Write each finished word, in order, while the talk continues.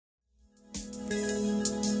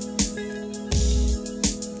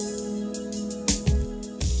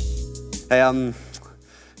Hey,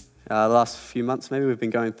 the last few months maybe we've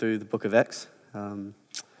been going through the book of Acts.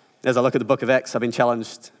 As I look at the book of Acts, I've been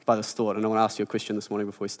challenged by this thought, and I want to ask you a question this morning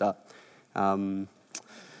before we start. Man,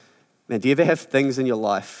 do you ever have things in your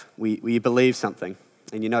life where you believe something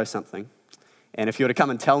and you know something, and if you were to come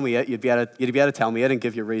and tell me it, you'd be able to tell me it and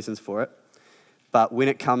give your reasons for it, but when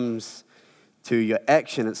it comes to your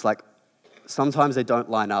action, it's like sometimes they don't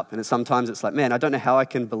line up, and sometimes it's like, man, I don't know how I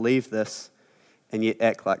can believe this and yet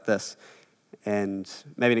act like this. And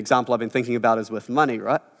maybe an example I've been thinking about is with money,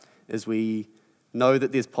 right? Is we know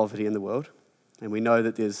that there's poverty in the world, and we know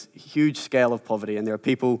that there's a huge scale of poverty, and there are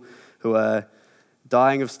people who are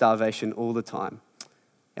dying of starvation all the time.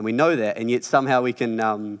 And we know that, and yet somehow we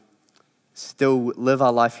can still live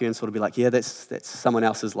our life here and sort of be like, yeah, that's someone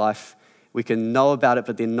else's life. We can know about it,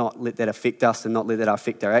 but then not let that affect us and not let that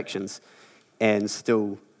affect our actions, and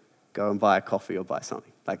still go and buy a coffee or buy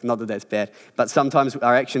something. Like, not that that's bad, but sometimes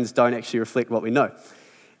our actions don't actually reflect what we know.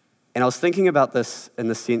 And I was thinking about this in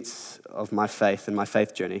the sense of my faith and my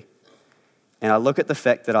faith journey. And I look at the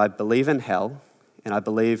fact that I believe in hell, and I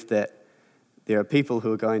believe that there are people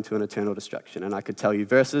who are going to an eternal destruction. And I could tell you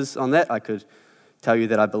verses on that. I could tell you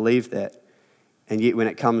that I believe that. And yet when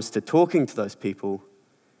it comes to talking to those people,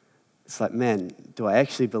 it's like, man, do I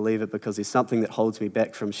actually believe it? Because there's something that holds me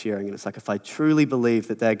back from sharing. And it's like, if I truly believe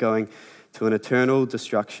that they're going to an eternal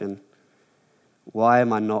destruction, why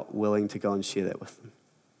am I not willing to go and share that with them?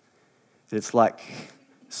 And it's like,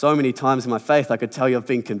 so many times in my faith, I could tell you I've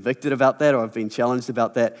been convicted about that, or I've been challenged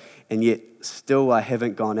about that, and yet still I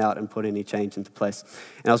haven't gone out and put any change into place.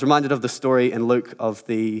 And I was reminded of the story in Luke of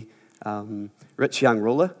the rich young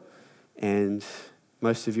ruler, and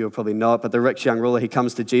most of you will probably know it, but the rich young ruler, he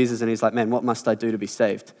comes to Jesus and he's like, man, what must I do to be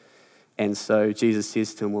saved? And so Jesus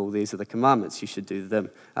says to him, well, these are the commandments, you should do them.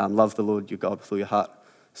 Love the Lord your God with all your heart,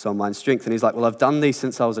 soul, mind, strength. And he's like, well, I've done these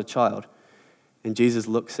since I was a child. And Jesus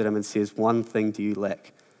looks at him and says, one thing do you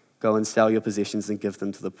lack? Go and sell your possessions and give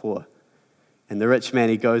them to the poor. And the rich man,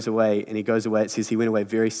 he goes away, it says he went away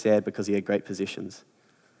very sad because he had great possessions.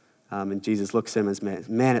 And Jesus looks at him and says,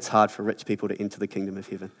 man, it's hard for rich people to enter the kingdom of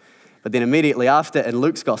heaven. But then immediately after, in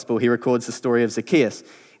Luke's gospel, he records the story of Zacchaeus.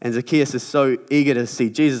 And Zacchaeus is so eager to see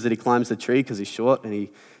Jesus that he climbs the tree because he's short, and he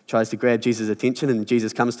tries to grab Jesus' attention, and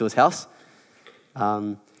Jesus comes to his house.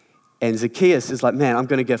 And Zacchaeus is like, man, I'm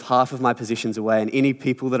going to give half of my possessions away, and any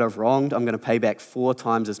people that I've wronged, I'm going to pay back 4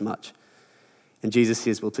 times as much. And Jesus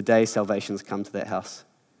says, well, today salvation's come to that house.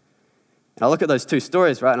 And I look at those two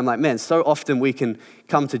stories, right, and I'm like, man, so often we can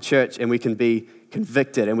come to church and we can be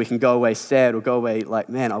convicted and we can go away sad or go away like,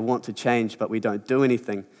 man, I want to change, but we don't do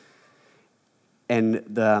anything. And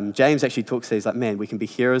James actually talks there, he's like, man, we can be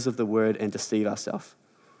hearers of the word and deceive ourselves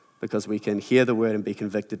because we can hear the word and be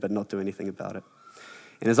convicted but not do anything about it.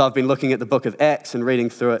 And as I've been looking at the book of Acts and reading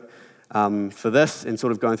through it for this and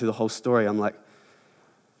sort of going through the whole story, I'm like,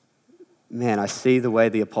 man, I see the way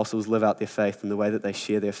the apostles live out their faith and the way that they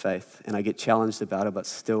share their faith, and I get challenged about it, but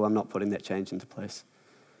still I'm not putting that change into place.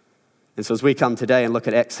 And so as we come today and look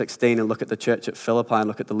at Acts 16 and look at the church at Philippi and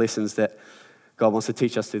look at the lessons that God wants to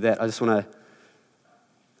teach us through that, I just want to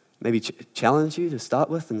maybe challenge you to start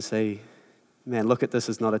with and say, man, look at this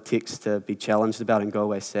as not a text to be challenged about and go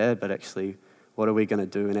away sad, but actually, what are we going to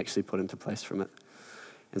do and actually put into place from it?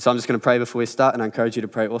 And so I'm just going to pray before we start, and I encourage you to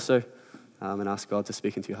pray also and ask God to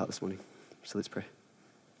speak into your heart this morning. So let's pray.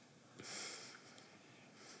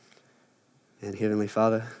 And Heavenly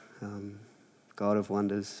Father, God of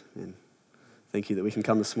wonders, and thank you that we can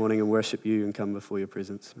come this morning and worship you and come before your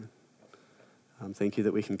presence. Thank you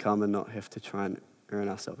that we can come and not have to try and earn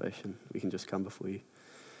our salvation. We can just come before you.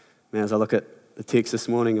 Man, as I look at the text this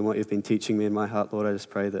morning and what you've been teaching me in my heart, Lord, I just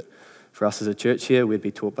pray that for us as a church here, we'd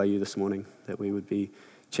be taught by you this morning, that we would be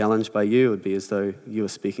challenged by you. It would be as though you were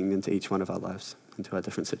speaking into each one of our lives, into our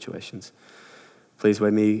different situations. Please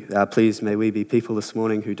may we be people this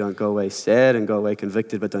morning who don't go away sad and go away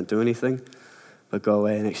convicted but don't do anything, but go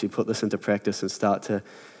away and actually put this into practice and start to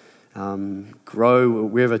grow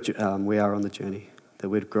wherever we are on the journey, that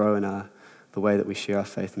we'd grow in the way that we share our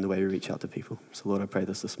faith and the way we reach out to people. So Lord, I pray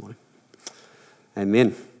this morning.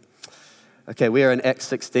 Amen. Okay, we are in Acts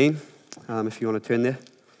 16, if you want to turn there.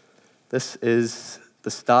 This is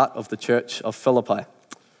the start of the church of Philippi.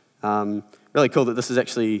 Really cool that this is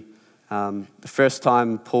actually the first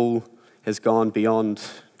time Paul has gone beyond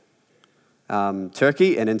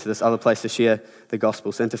Turkey and into this other place to share the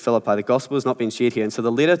gospel. So into Philippi, the gospel has not been shared here. And so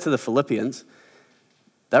the letter to the Philippians,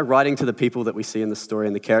 they're writing to the people that we see in the story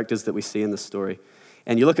and the characters that we see in the story.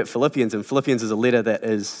 And you look at Philippians, and Philippians is a letter that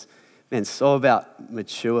is, man, so about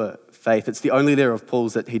mature faith. It's the only letter of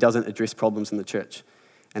Paul's that he doesn't address problems in the church.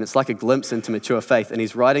 And it's like a glimpse into mature faith. And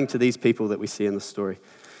he's writing to these people that we see in the story.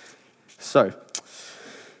 So,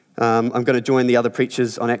 I'm going to join the other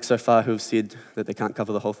preachers on Acts so far who have said that they can't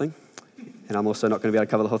cover the whole thing. And I'm also not going to be able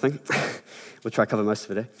to cover the whole thing. We'll try to cover most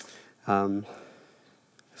of it,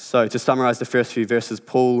 So to summarize the first few verses,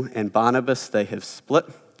 Paul and Barnabas, they have split.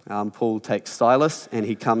 Paul takes Silas and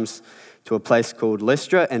he comes to a place called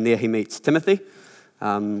Lystra, and there he meets Timothy,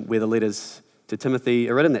 where the letters to Timothy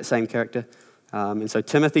are written, that same character. And so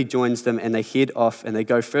Timothy joins them and they head off and they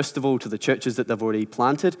go first of all to the churches that they've already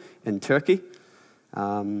planted in Turkey.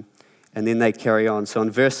 And then they carry on. So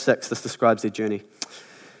in verse 6, this describes their journey.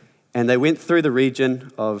 And they went through the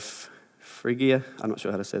region of Phrygia, I'm not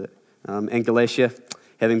sure how to say that, and Galatia,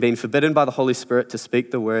 having been forbidden by the Holy Spirit to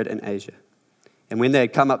speak the word in Asia. And when they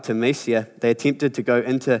had come up to Mysia, they attempted to go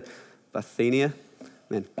into Bithynia,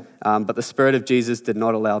 but the Spirit of Jesus did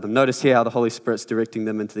not allow them. Notice here how the Holy Spirit's directing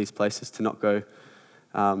them into these places to not go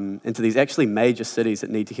into these actually major cities that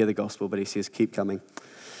need to hear the gospel, but he says, keep coming.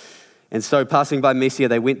 And so passing by Mysia,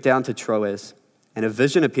 they went down to Troas, and a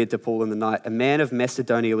vision appeared to Paul in the night. A man of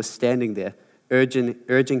Macedonia was standing there,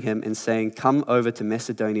 urging him and saying, come over to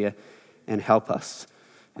Macedonia and help us.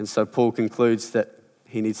 And so Paul concludes that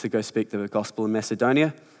he needs to go speak the gospel in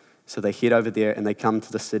Macedonia. So they head over there and they come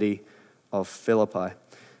to the city of Philippi.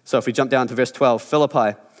 So if we jump down to verse 12,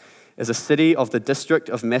 Philippi is a city of the district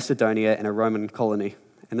of Macedonia and a Roman colony.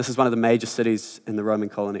 And this is one of the major cities in the Roman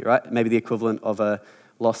colony, right? Maybe the equivalent of a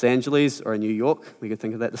Los Angeles or a New York. We could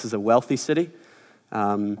think of that. This is a wealthy city,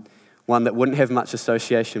 one that wouldn't have much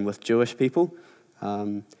association with Jewish people.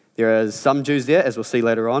 There are some Jews there, as we'll see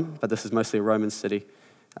later on, but this is mostly a Roman city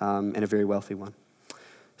and a very wealthy one.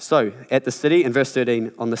 So at the city, in verse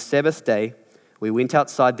 13, on the Sabbath day, we went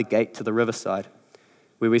outside the gate to the riverside,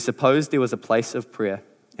 where we supposed there was a place of prayer,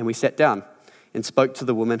 and we sat down and spoke to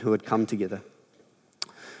the women who had come together.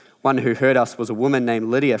 One who heard us was a woman named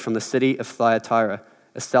Lydia from the city of Thyatira,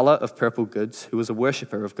 a seller of purple goods, who was a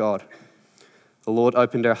worshipper of God. The Lord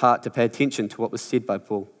opened her heart to pay attention to what was said by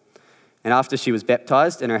Paul. And after she was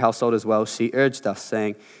baptized, and her household as well, she urged us,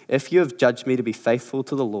 saying, if you have judged me to be faithful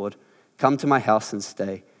to the Lord, come to my house and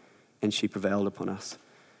stay. And she prevailed upon us.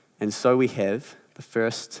 And so we have the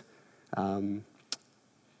first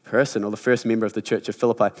person, or the first member of the church of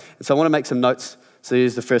Philippi. And so I want to make some notes. So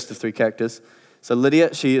here's the first of three characters. So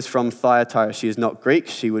Lydia, she is from Thyatira. She is not Greek.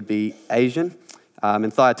 She would be Asian.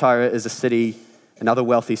 And Thyatira is a city, another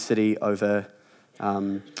wealthy city over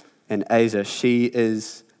in Asia. She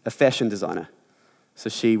is a fashion designer. So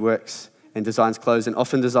she works and designs clothes, and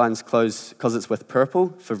often designs clothes because it's with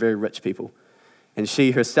purple for very rich people. And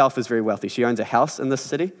she herself is very wealthy. She owns a house in this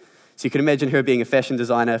city. So you can imagine her being a fashion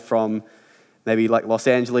designer from maybe like Los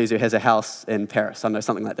Angeles who has a house in Paris. I don't know,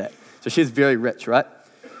 something like that. So she's very rich, right?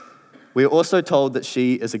 We're also told that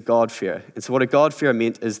she is a God-fearer. And so what a God-fearer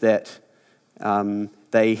meant is that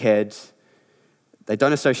they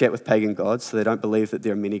don't associate with pagan gods, so they don't believe that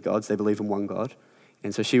there are many gods. They believe in one God.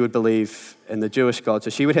 And so she would believe in the Jewish God. So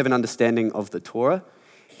she would have an understanding of the Torah.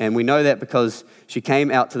 And we know that because she came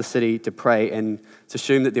out to the city to pray, and it's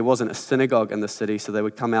assumed that there wasn't a synagogue in the city, so they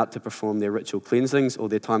would come out to perform their ritual cleansings or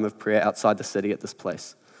their time of prayer outside the city at this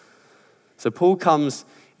place. So Paul comes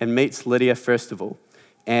and meets Lydia first of all.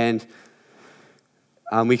 And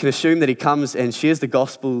we can assume that he comes and shares the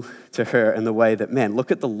gospel to her in the way that, man, look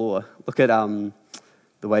at the law. Look at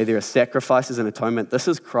the way there are sacrifices and atonement. This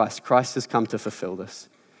is Christ. Christ has come to fulfill this.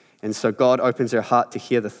 And so God opens her heart to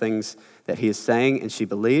hear the things that he is saying, and she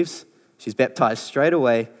believes. She's baptized straight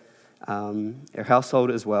away, her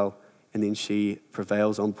household as well, and then she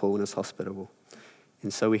prevails on Paul and is hospitable.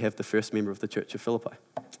 And so we have the first member of the church of Philippi.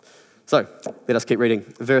 So let us keep reading.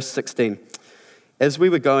 Verse 16. As we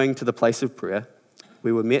were going to the place of prayer,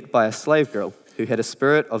 we were met by a slave girl who had a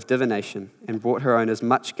spirit of divination and brought her owners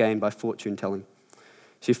much gain by fortune telling.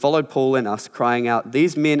 She followed Paul and us, crying out,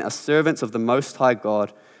 these men are servants of the Most High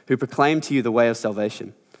God, who proclaim to you the way of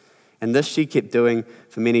salvation. And this she kept doing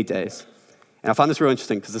for many days. And I find this real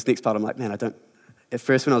interesting because this next part I'm like, man, at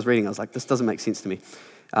first when I was reading, I was like, this doesn't make sense to me.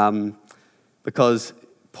 Because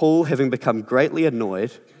Paul, having become greatly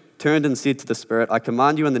annoyed, turned and said to the spirit, I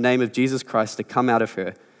command you in the name of Jesus Christ to come out of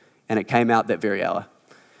her. And it came out that very hour.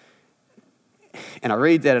 And I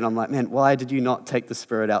read that and I'm like, man, why did you not take the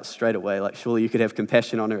spirit out straight away? Like, surely you could have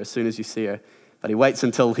compassion on her as soon as you see her. But he waits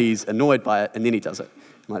until he's annoyed by it and then he does it.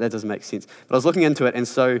 I'm like, that doesn't make sense. But I was looking into it, and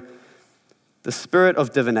so the spirit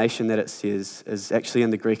of divination that it says is actually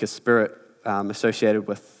in the Greek a spirit associated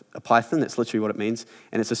with a python. That's literally what it means.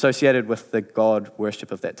 And it's associated with the god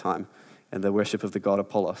worship of that time and the worship of the god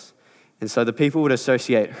Apollos. And so the people would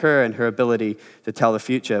associate her and her ability to tell the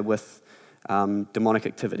future with demonic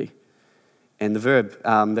activity. And the verb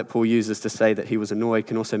that Paul uses to say that he was annoyed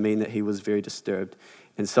can also mean that he was very disturbed.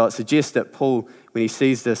 And so it suggests that Paul, when he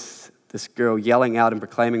sees this girl yelling out and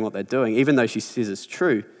proclaiming what they're doing, even though she says it's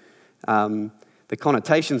true, the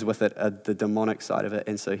connotations with it are the demonic side of it.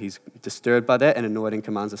 And so he's disturbed by that and annoyed and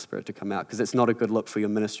commands the spirit to come out, because it's not a good look for your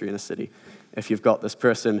ministry in a city if you've got this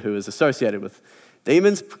person who is associated with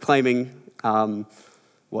demons proclaiming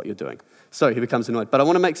what you're doing. So he becomes annoyed. But I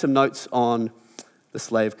want to make some notes on the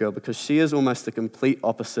slave girl, because she is almost the complete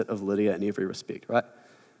opposite of Lydia in every respect, right?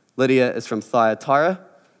 Lydia is from Thyatira.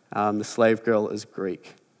 The slave girl is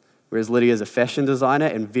Greek. Whereas Lydia is a fashion designer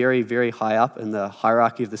and very, very high up in the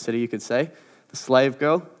hierarchy of the city, you could say. The slave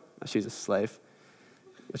girl, she's a slave,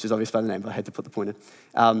 which is obvious by the name, but I had to put the point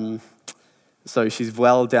in. So she's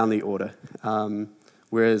well down the order.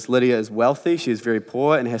 Whereas Lydia is wealthy, she is very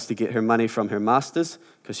poor and has to get her money from her masters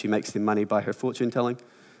because she makes their money by her fortune telling.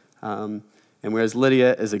 And whereas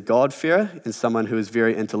Lydia is a God-fearer and someone who is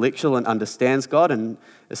very intellectual and understands God and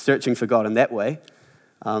is searching for God in that way,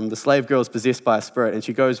 the slave girl is possessed by a spirit, and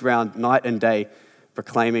she goes around night and day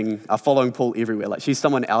proclaiming, following Paul everywhere. Like, she's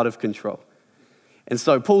someone out of control. And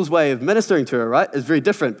so Paul's way of ministering to her, right, is very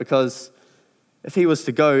different, because if he was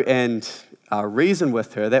to go and reason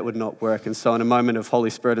with her, that would not work. And so in a moment of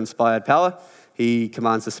Holy Spirit-inspired power, he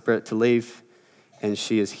commands the spirit to leave, and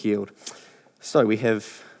she is healed. So we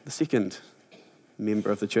have the second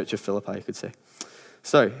member of the church of Philippi, you could say.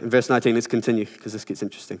 So in verse 19, let's continue, because this gets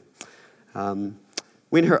interesting.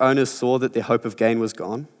 When her owners saw that their hope of gain was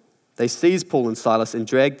gone, they seized Paul and Silas and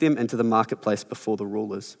dragged them into the marketplace before the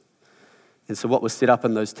rulers. And so what was set up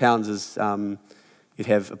in those towns is you'd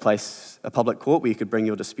have a public court where you could bring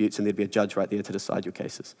your disputes, and there'd be a judge right there to decide your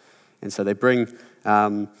cases. And so they bring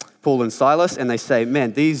Paul and Silas, and they say,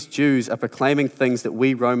 man, these Jews are proclaiming things that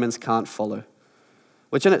we Romans can't follow,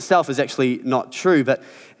 which in itself is actually not true, but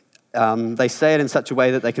they say it in such a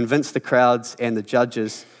way that they convince the crowds and the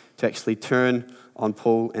judges to actually turn on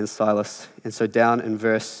Paul and Silas. And so down in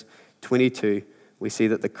verse 22, we see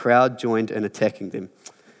that the crowd joined in attacking them.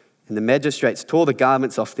 And the magistrates tore the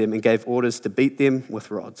garments off them and gave orders to beat them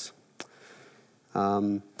with rods.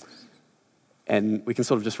 And we can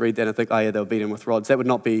sort of just read that and think, oh yeah, they'll beat him with rods. That would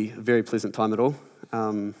not be a very pleasant time at all.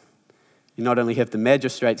 You not only have the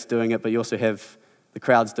magistrates doing it, but you also have the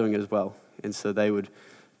crowds doing it as well. And so they would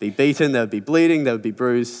be beaten, they would be bleeding, they would be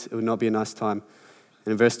bruised. It would not be a nice time.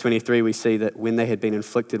 And in verse 23, we see that when they had been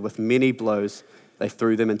inflicted with many blows, they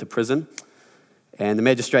threw them into prison. And the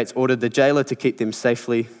magistrates ordered the jailer to keep them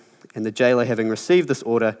safely. And the jailer, having received this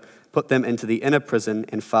order, put them into the inner prison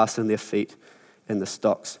and fastened their feet in the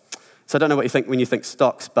stocks. So I don't know what you think when you think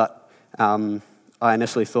stocks, but I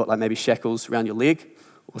initially thought like maybe shackles around your leg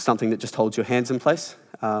or something that just holds your hands in place.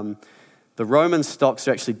 The Roman stocks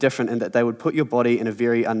are actually different in that they would put your body in a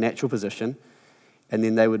very unnatural position, and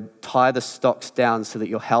then they would tie the stocks down so that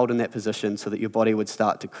you're held in that position so that your body would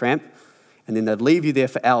start to cramp, and then they'd leave you there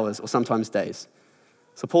for hours or sometimes days.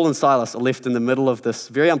 So Paul and Silas are left in the middle of this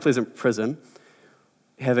very unpleasant prison,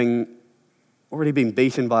 having already been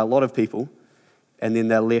beaten by a lot of people, and then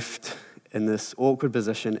they're left in this awkward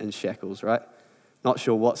position in shackles, right? Not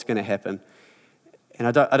sure what's going to happen. And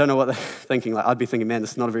I don't know what they're thinking. Like, I'd be thinking, man,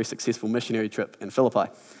 this is not a very successful missionary trip in Philippi.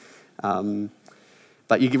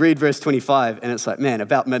 But you read verse 25, and it's like, man,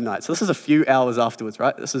 about midnight. So this is a few hours afterwards,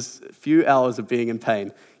 right? This is a few hours of being in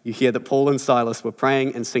pain. You hear that Paul and Silas were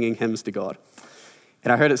praying and singing hymns to God.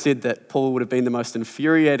 And I heard it said that Paul would have been the most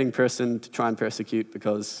infuriating person to try and persecute,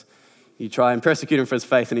 because you try and persecute him for his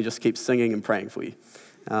faith and he just keeps singing and praying for you.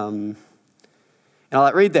 And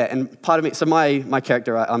I read that, and part of me, so my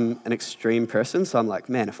character, I'm an extreme person, so I'm like,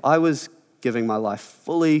 man, if I was giving my life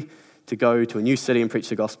fully to go to a new city and preach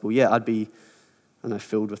the gospel, yeah, I'd be, I don't know,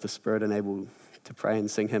 filled with the Spirit and able to pray and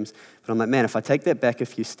sing hymns. But I'm like, man, if I take that back a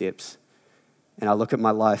few steps and I look at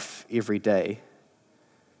my life every day,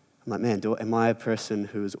 I'm like, man, am I a person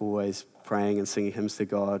who is always praying and singing hymns to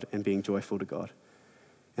God and being joyful to God?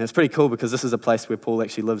 And it's pretty cool, because this is a place where Paul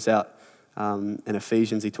actually lives out. In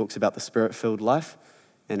Ephesians, he talks about the Spirit-filled life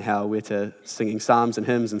and how we're to singing psalms and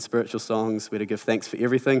hymns and spiritual songs. We're to give thanks for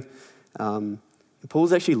everything. And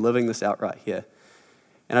Paul's actually living this out right here.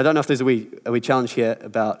 And I don't know if there's a wee challenge here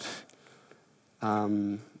about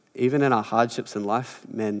even in our hardships in life,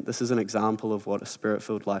 man, this is an example of what a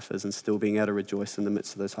Spirit-filled life is, and still being able to rejoice in the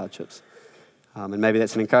midst of those hardships. And maybe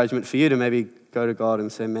that's an encouragement for you to maybe go to God and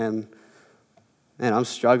say, man, I'm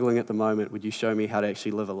struggling at the moment. Would you show me how to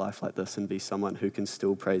actually live a life like this and be someone who can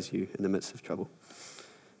still praise you in the midst of trouble?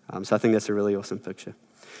 So I think that's a really awesome picture.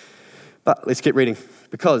 But let's get reading.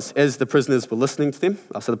 Because as the prisoners were listening to them,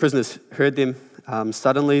 so the prisoners heard them,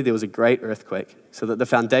 suddenly there was a great earthquake, so that the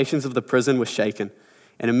foundations of the prison were shaken.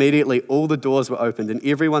 And immediately all the doors were opened and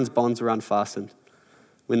everyone's bonds were unfastened.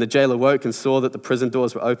 When the jailer woke and saw that the prison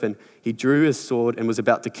doors were open, he drew his sword and was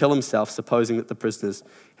about to kill himself, supposing that the prisoners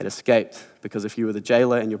had escaped. Because if you were the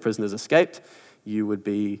jailer and your prisoners escaped, you would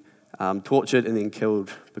be tortured and then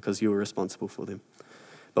killed because you were responsible for them.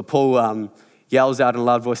 But Paul yells out in a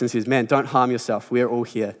loud voice and says, "Man, don't harm yourself. We're all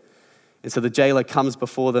here." And so the jailer comes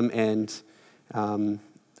before them and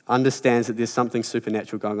understands that there's something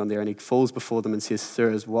supernatural going on there. And he falls before them and says,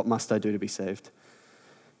 "Sirs, what must I do to be saved?"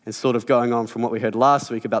 And sort of going on from what we heard last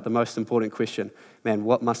week about the most important question, man,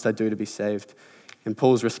 what must I do to be saved? And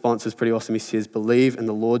Paul's response is pretty awesome. He says, "Believe in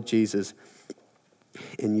the Lord Jesus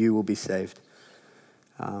and you will be saved."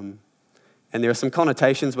 And there are some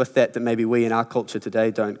connotations with that maybe we in our culture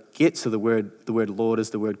today don't get. So the word Lord is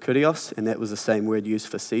the word kurios, and that was the same word used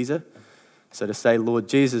for Caesar. So to say Lord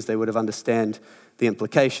Jesus, they would have understand the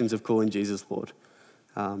implications of calling Jesus Lord.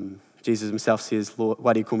 Jesus himself says, "Lord,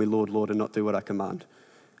 why do you call me Lord, Lord, and not do what I command?"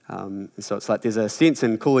 And so it's like there's a sense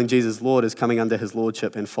in calling Jesus Lord as coming under his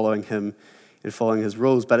lordship and following him and following his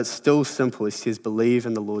rules, but it's still simple. He says, believe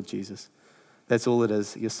in the Lord Jesus. That's all it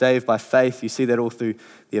is. You're saved by faith. You see that all through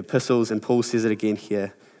the epistles, and Paul says it again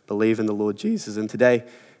here. Believe in the Lord Jesus. And today,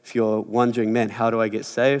 if you're wondering, man, how do I get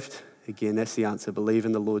saved? Again, that's the answer. Believe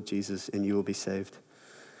in the Lord Jesus and you will be saved.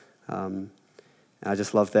 And I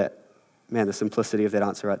just love that, man, the simplicity of that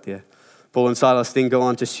answer right there. Paul and Silas then go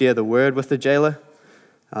on to share the word with the jailer.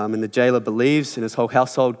 And the jailer believes, and his whole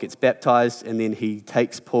household gets baptized, and then he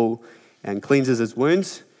takes Paul and cleanses his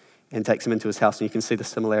wounds and takes him into his house. And you can see the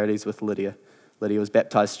similarities with Lydia. Lydia was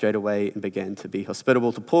baptized straight away and began to be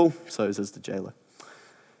hospitable to Paul, so is the jailer.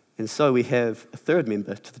 And so we have a third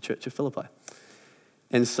member to the church of Philippi.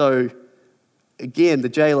 And so, again, the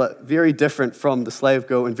jailer, very different from the slave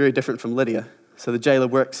girl and very different from Lydia. So the jailer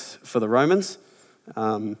works for the Romans.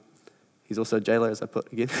 He's also a jailer, as I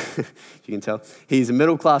put again, you can tell. He's a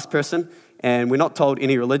middle-class person, and we're not told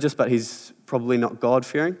any religious, but he's probably not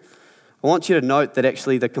God-fearing. I want you to note that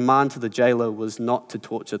actually the command to the jailer was not to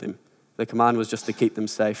torture them. The command was just to keep them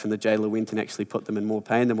safe, and the jailer went and actually put them in more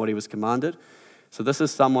pain than what he was commanded. So this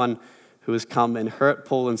is someone who has come and hurt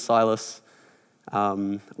Paul and Silas a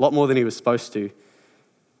lot more than he was supposed to,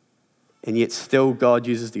 and yet still God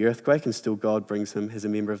uses the earthquake, and still God brings him as a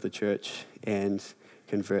member of the church and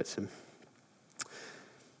converts him.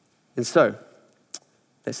 And so,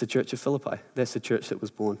 that's the church of Philippi. That's the church that was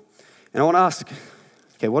born. And I want to ask,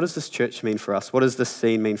 okay, what does this church mean for us? What does this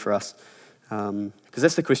scene mean for us? Because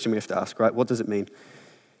that's the question we have to ask, right? What does it mean?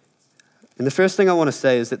 And the first thing I want to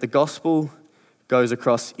say is that the gospel goes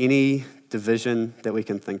across any division that we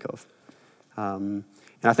can think of. And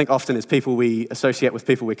I think often as people, we associate with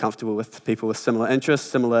people we're comfortable with, people with similar interests,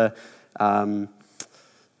 similar time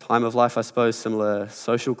of life, I suppose, similar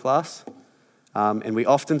social class. And we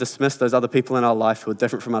often dismiss those other people in our life who are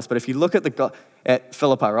different from us. But if you look at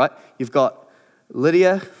Philippi, right, you've got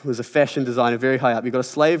Lydia, who's a fashion designer very high up. You've got a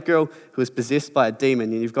slave girl who is possessed by a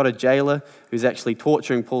demon. And you've got a jailer who's actually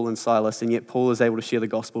torturing Paul and Silas. And yet Paul is able to share the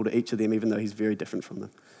gospel to each of them, even though he's very different from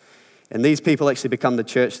them. And these people actually become the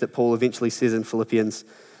church that Paul eventually says in Philippians,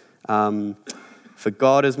 "For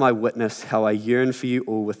God is my witness, how I yearn for you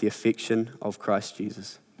all with the affection of Christ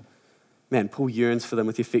Jesus." Man, Paul yearns for them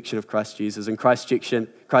with the affection of Christ Jesus. And Christ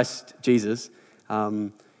Jesus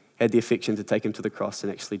had the affection to take him to the cross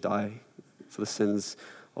and actually die for the sins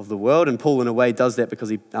of the world. And Paul, in a way, does that because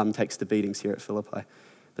he takes the beatings here at Philippi.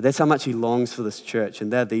 But that's how much he longs for this church,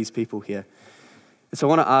 and they're these people here. And so I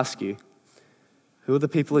want to ask you, who are the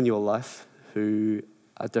people in your life who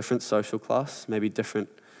are different social class, maybe different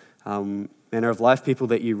manner of life, people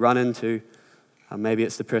that you run into? Maybe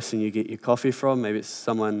it's the person you get your coffee from. Maybe it's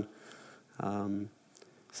someone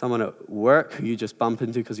at work who you just bump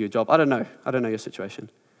into because of your job. I don't know your situation.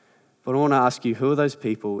 But I want to ask you, who are those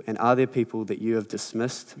people, and are there people that you have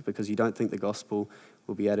dismissed because you don't think the gospel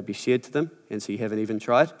will be able to be shared to them, and so you haven't even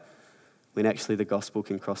tried, when actually the gospel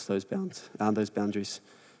can cross those boundaries?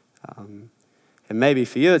 And maybe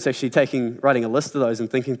for you, it's actually writing a list of those and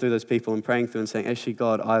thinking through those people and praying through and saying, actually,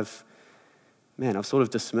 God, I've sort of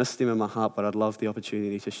dismissed them in my heart, but I'd love the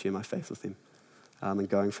opportunity to share my faith with them, and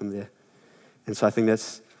going from there. And so I think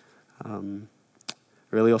that's a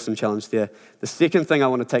really awesome challenge there. The second thing I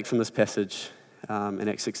want to take from this passage in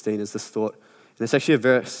Acts 16 is this thought. And it's actually a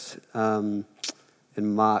verse in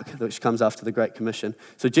Mark, which comes after the Great Commission.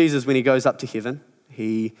 So Jesus, when he goes up to heaven,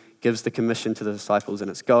 he gives the commission to the disciples, and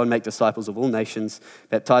it's go and make disciples of all nations,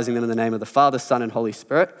 baptizing them in the name of the Father, Son, and Holy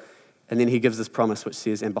Spirit, And then he gives this promise which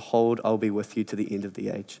says, and behold, I'll be with you to the end of the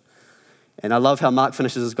age. And I love how Mark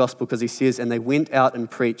finishes his gospel because he says, and they went out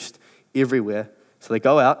and preached everywhere. So they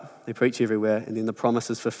go out, they preach everywhere, and then the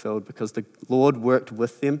promise is fulfilled because the Lord worked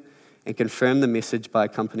with them and confirmed the message by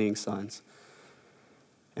accompanying signs.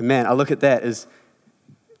 And man, I look at that as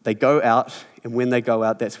they go out, and when they go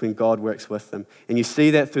out, that's when God works with them. And you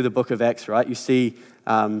see that through the book of Acts, right? You see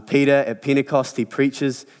Peter at Pentecost, he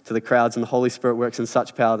preaches to the crowds, and the Holy Spirit works in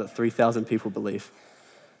such power that 3,000 people believe.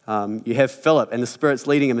 You have Philip, and the Spirit's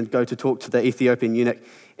leading him and go to talk to the Ethiopian eunuch,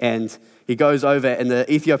 and he goes over, and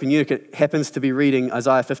the Ethiopian eunuch happens to be reading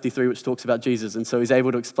Isaiah 53, which talks about Jesus, and so he's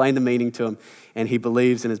able to explain the meaning to him, and he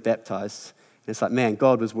believes and is baptized. And it's like, man,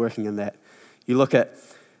 God was working in that. You look at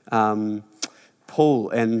Paul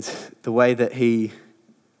and the way that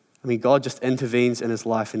God just intervenes in his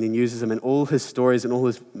life and then uses him in all his stories and all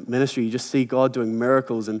his ministry. You just see God doing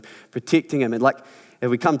miracles and protecting him. And like, if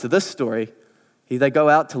we come to this story, they go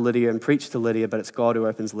out to Lydia and preach to Lydia, but it's God who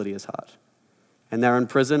opens Lydia's heart. And they're in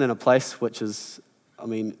prison in a place which is,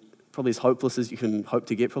 probably as hopeless as you can hope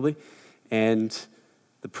to get probably. And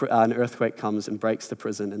an earthquake comes and breaks the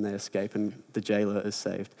prison and they escape and the jailer is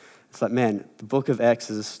saved. It's like, man, the book of Acts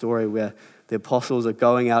is a story where the apostles are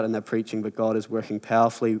going out and they're preaching, but God is working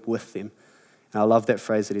powerfully with them. And I love that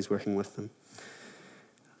phrase that he's working with them.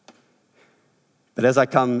 But as I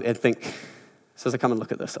come and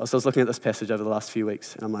look at this, I was looking at this passage over the last few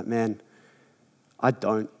weeks, and I'm like, man, I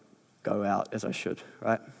don't go out as I should,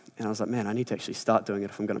 right? And I was like, man, I need to actually start doing it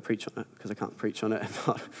if I'm going to preach on it, because I can't preach on it.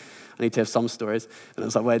 I need to have some stories. And I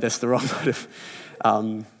was like, wait, that's the wrong motive.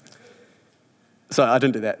 So I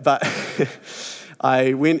didn't do that. But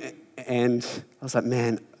I went and I was like,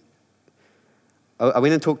 man, I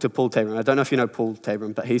went and talked to Paul Tabram. I don't know if you know Paul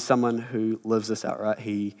Tabram, but he's someone who lives this out, right?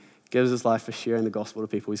 He gives his life for sharing the gospel to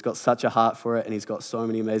people. He's got such a heart for it, and he's got so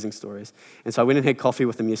many amazing stories. And so I went and had coffee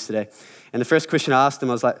with him yesterday. And the first question I asked him,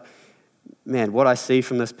 I was like, man, what I see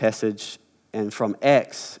from this passage and from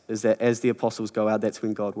Acts is that as the apostles go out, that's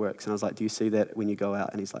when God works. And I was like, do you see that when you go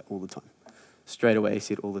out? And he's like, all the time. Straight away, he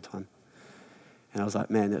said, all the time. And I was like,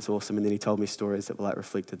 man, that's awesome. And then he told me stories that were like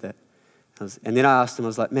reflected that. And then I asked him, I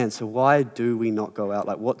was like, man, so why do we not go out?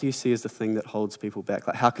 Like, what do you see as the thing that holds people back?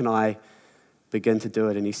 Like, how can I begin to do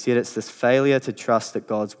it? And he said it's this failure to trust that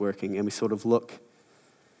God's working. And we sort of look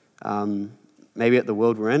maybe at the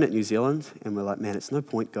world we're in, at New Zealand, and we're like, man, it's no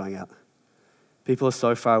point going out. People are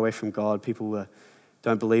so far away from God. People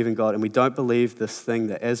don't believe in God. And we don't believe this thing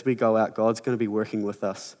that as we go out, God's going to be working with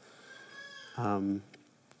us.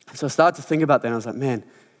 So I started to think about that, and I was like, man,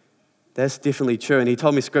 that's definitely true. And he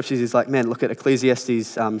told me scriptures. He's like, man, look at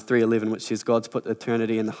Ecclesiastes 3:11, which says God's put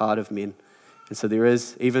eternity in the heart of men. And so there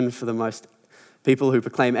is, even for the most people who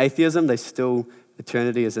proclaim atheism,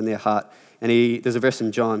 eternity is in their heart. And there's a verse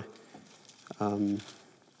in John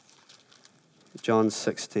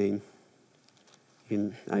 16.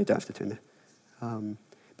 You don't have to turn there.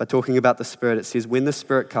 But talking about the Spirit, it says, when the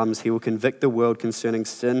Spirit comes, he will convict the world concerning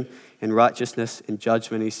sin and righteousness and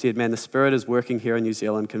judgment. He said, man, the Spirit is working here in New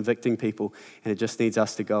Zealand, convicting people, and it just needs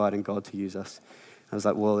us to go out and God to use us. I was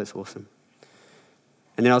like, well, that's awesome.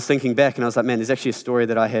 And then I was thinking back, and I was like, man, there's actually a story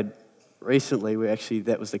that I had recently where actually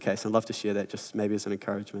that was the case. I'd love to share that just maybe as an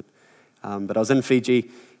encouragement. But I was in Fiji,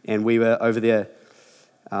 and we were over there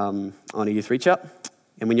on a youth reach out.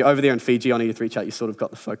 And when you're over there in Fiji on a youth reach out, you sort of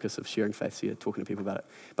got the focus of sharing faith, so you're talking to people about it.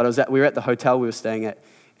 But we were at the hotel we were staying at,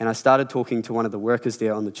 and I started talking to one of the workers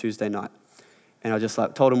there on the Tuesday night. And I just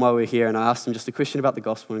told him why we were here, and I asked him just a question about the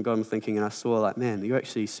gospel, and got him thinking, and I saw man, you're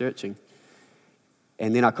actually searching.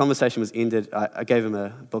 And then our conversation was ended. I gave him a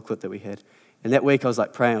booklet that we had. And that week I was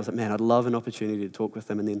praying, I was like, man, I'd love an opportunity to talk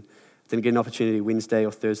with him. And then I didn't get an opportunity Wednesday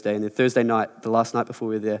or Thursday. And then Thursday night, the last night before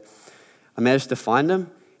we were there, I managed to find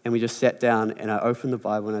him. And we just sat down and I opened the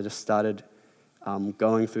Bible and I just started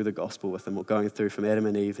going through the gospel with him, or going through from Adam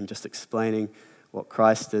and Eve and just explaining what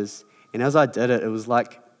Christ is. And as I did it, it was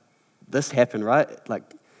like this happened, right?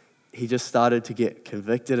 He just started to get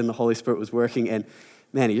convicted and the Holy Spirit was working. And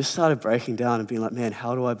man, he just started breaking down and being like, man,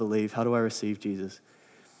 how do I believe? How do I receive Jesus?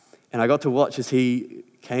 And I got to watch as he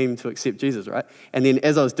came to accept Jesus, right? And then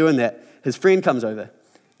as I was doing that, his friend comes over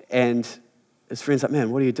and his friend's like,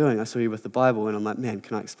 man, what are you doing? I saw you with the Bible. And I'm like, man,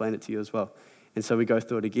 can I explain it to you as well? And so we go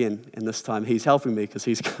through it again. And this time he's helping me because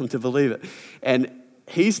he's come to believe it. And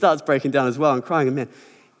he starts breaking down as well and crying. And man,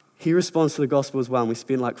 he responds to the gospel as well. And we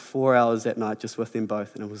spent 4 hours that night just with them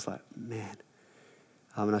both. And it was like, man.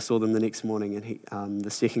 And I saw them the next morning. And the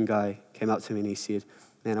second guy came up to me and he said,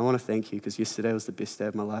 man, I want to thank you because yesterday was the best day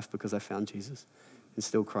of my life because I found Jesus. And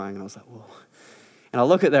still crying. And I was like, whoa. And I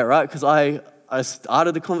look at that, right? Because I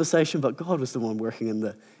started the conversation, but God was the one working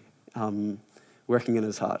in working in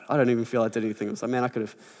his heart. I don't even feel I did anything. I was like, man, I could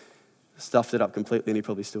have stuffed it up completely and he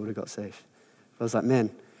probably still would have got saved. But I was like, man,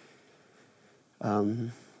 I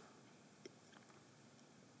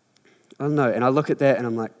don't know. And I look at that and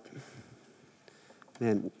I'm like,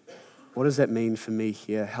 man, what does that mean for me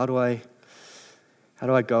here? How do I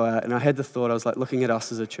go out? And I had the thought, I was like looking at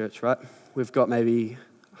us as a church, right? We've got maybe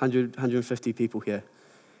 100, 150 people here.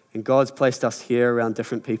 And God's placed us here around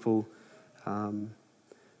different people,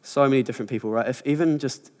 so many different people, right? If even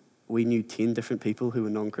just we knew 10 different people who were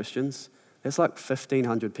non-Christians, there's like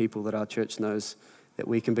 1,500 people that our church knows that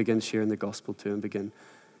we can begin sharing the gospel to and begin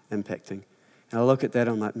impacting. And I look at that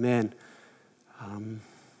and I'm like, man,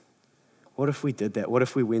 what if we did that? What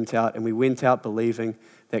if we went out and we went out believing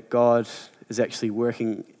that God is actually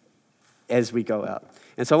working as we go out?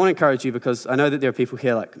 And so I want to encourage you, because I know that there are people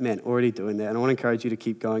here like, man, already doing that. And I want to encourage you to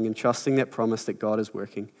keep going and trusting that promise that God is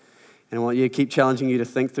working. And I want you to keep challenging you to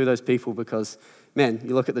think through those people, because, man,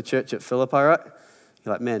 you look at the church at Philippi, right?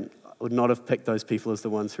 You're like, man, I would not have picked those people as the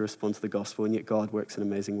ones who respond to the gospel, and yet God works in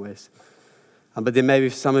amazing ways. But then maybe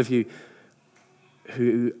some of you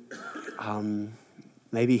who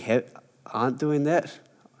maybe aren't doing that,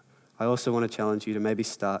 I also want to challenge you to maybe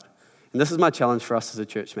start. And this is my challenge for us as a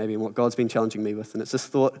church, maybe, and what God's been challenging me with. And it's this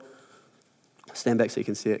thought, stand back so you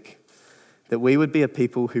can see it, that we would be a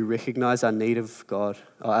people who recognize our need of God,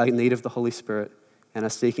 our need of the Holy Spirit, and are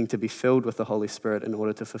seeking to be filled with the Holy Spirit in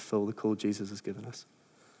order to fulfill the call Jesus has given us.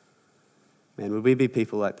 Man, would we be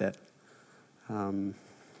people like that? And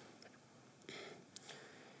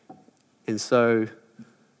so I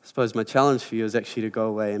suppose my challenge for you is actually to go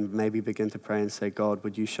away and maybe begin to pray and say, God,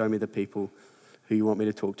 would you show me the people who you want me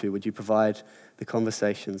to talk to? Would you provide the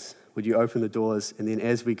conversations? Would you open the doors? And then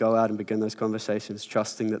as we go out and begin those conversations,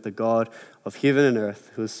 trusting that the God of heaven and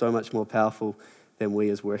earth, who is so much more powerful than we,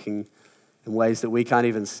 is working in ways that we can't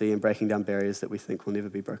even see and breaking down barriers that we think will never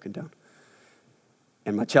be broken down.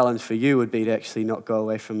 And my challenge for you would be to actually not go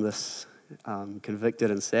away from this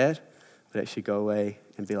convicted and sad, but actually go away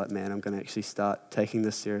and be like, man, I'm going to actually start taking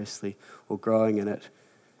this seriously or growing in it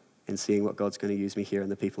and seeing what God's going to use me here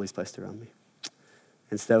and the people he's placed around me.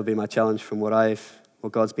 And so that would be my challenge from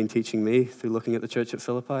what God's been teaching me through looking at the church at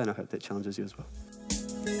Philippi, and I hope that challenges you as well.